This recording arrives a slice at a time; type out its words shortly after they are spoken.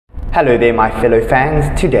Hello there my fellow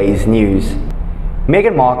fans, today's news.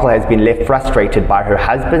 Meghan Markle has been left frustrated by her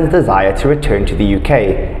husband's desire to return to the UK,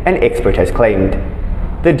 an expert has claimed.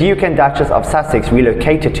 The Duke and Duchess of Sussex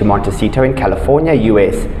relocated to Montecito in California,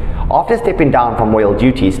 US, after stepping down from royal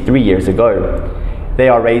duties 3 years ago. They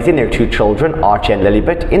are raising their 2 children, Archie and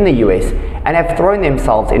Lilibet, in the US and have thrown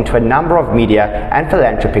themselves into a number of media and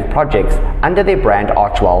philanthropic projects under their brand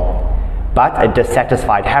Archwell. But a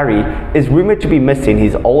dissatisfied Harry is rumoured to be missing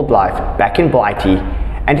his old life back in BlTTER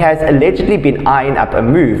and has allegedly been eyeing up a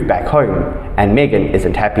move back home, and Meghan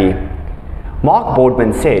isn't happy. Mark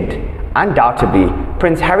Boardman said, "Undoubtedly,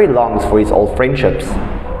 Prince Harry longs for his old friendships.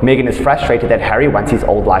 Meghan is frustrated that Harry wants his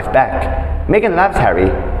old life back. Meghan loves Harry,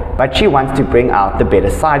 but she wants to bring out the better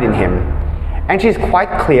side in him. And she's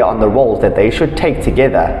quite clear on the roles that they should take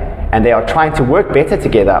together, and they are trying to work better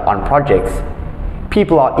together on projects.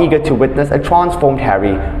 People are eager to witness a transformed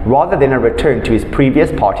Harry rather than a return to his previous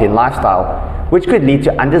partying lifestyle, which could lead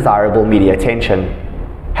to undesirable media attention."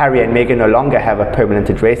 Harry and Meghan no longer have a permanent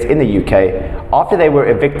address in the UK after they were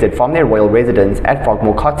evicted from their royal residence at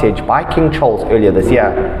Frogmore Cottage by King Charles earlier this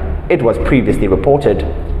year, it was previously reported.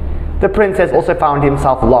 The prince has also found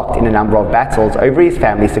himself locked in a number of battles over his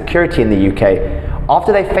family's security in the UK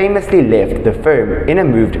after they famously left the firm in a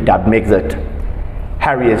move dubbed Megxit.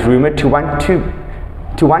 Harry is rumoured to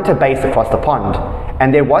want a base across the pond,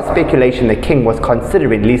 and there was speculation the king was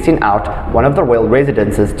considering leasing out one of the royal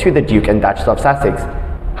residences to the Duke and Duchess of Sussex.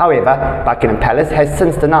 However, Buckingham Palace has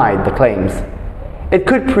since denied the claims. It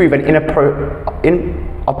could prove an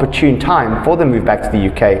inopportune time for the move back to the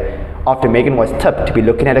UK after Meghan was tipped to be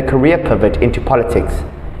looking at a career pivot into politics.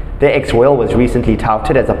 The ex-royal was recently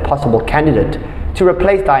touted as a possible candidate to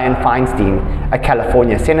replace Dianne Feinstein, a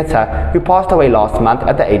California senator who passed away last month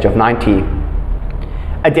at the age of 90.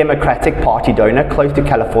 A Democratic Party donor close to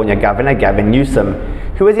California Governor Gavin Newsom,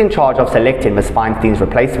 who is in charge of selecting Ms. Feinstein's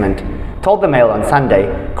replacement, told the Mail on Sunday,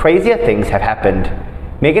 "Crazier things have happened.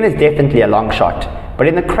 Meghan is definitely a long shot, but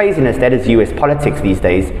in the craziness that is US politics these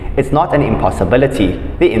days, it's not an impossibility,"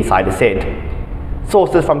 the insider said.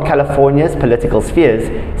 Sources from California's political spheres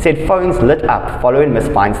said phones lit up following Ms.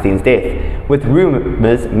 Feinstein's death, with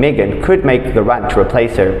rumours Meghan could make the run to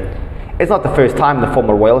replace her. It's not the first time the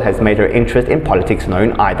former royal has made her interest in politics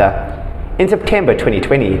known either. In September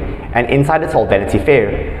 2020, an insider told Vanity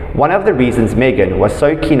Fair, one of the reasons Meghan was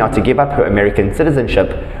so keen not to give up her American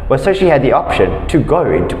citizenship was so she had the option to go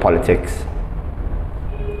into politics.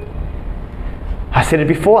 I said it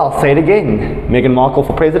before, I'll say it again. Meghan Markle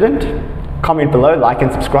for president? Comment below, like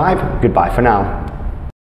and subscribe. Goodbye for now.